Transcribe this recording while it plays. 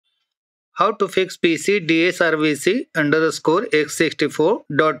How to fix PC DSRVC underscore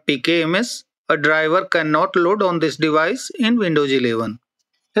x64.pkms. A driver cannot load on this device in Windows 11.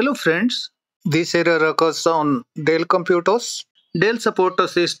 Hello friends, this error occurs on Dell computers. Dell Support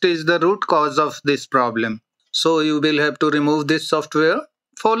Assist is the root cause of this problem. So you will have to remove this software.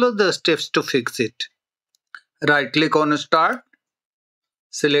 Follow the steps to fix it. Right click on Start.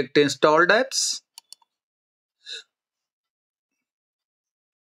 Select Installed Apps.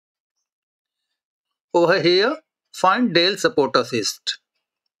 Over here, find Dell Support Assist.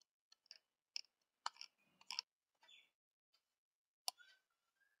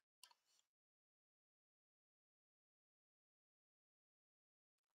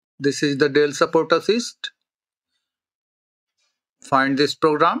 This is the Dell Support Assist. Find this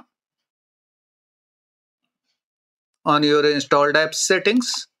program. On your installed apps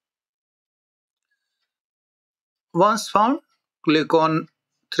settings. Once found, click on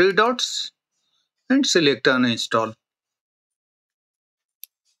three dots and select Uninstall.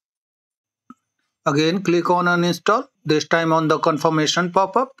 Again click on Uninstall, this time on the confirmation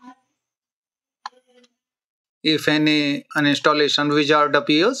pop-up. If any uninstallation wizard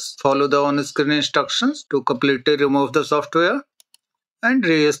appears, follow the on-screen instructions to completely remove the software and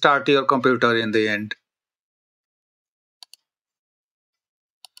restart your computer in the end.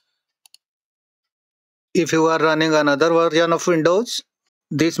 If you are running another version of Windows,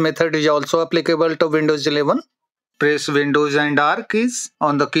 this method is also applicable to Windows 11. Press Windows and R keys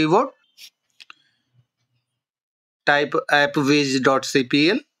on the keyboard. Type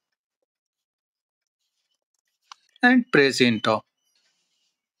appwiz.cpl and press Enter.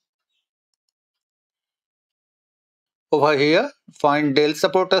 Over here, find Dell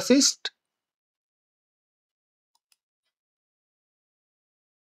Support Assist.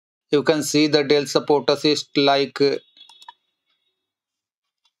 You can see the Dell Support Assist like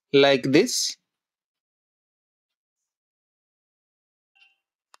this.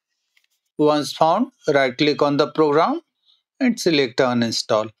 Once found, right-click on the program and select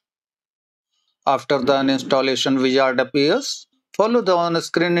Uninstall. After the uninstallation wizard appears, follow the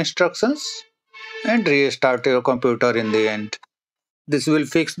on-screen instructions and restart your computer in the end. This will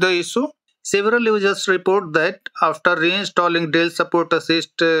fix the issue. Several users report that after reinstalling Dell Support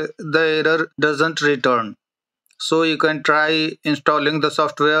Assist, the error doesn't return. So you can try installing the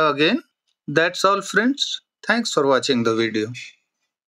software again. That's all friends. Thanks for watching the video.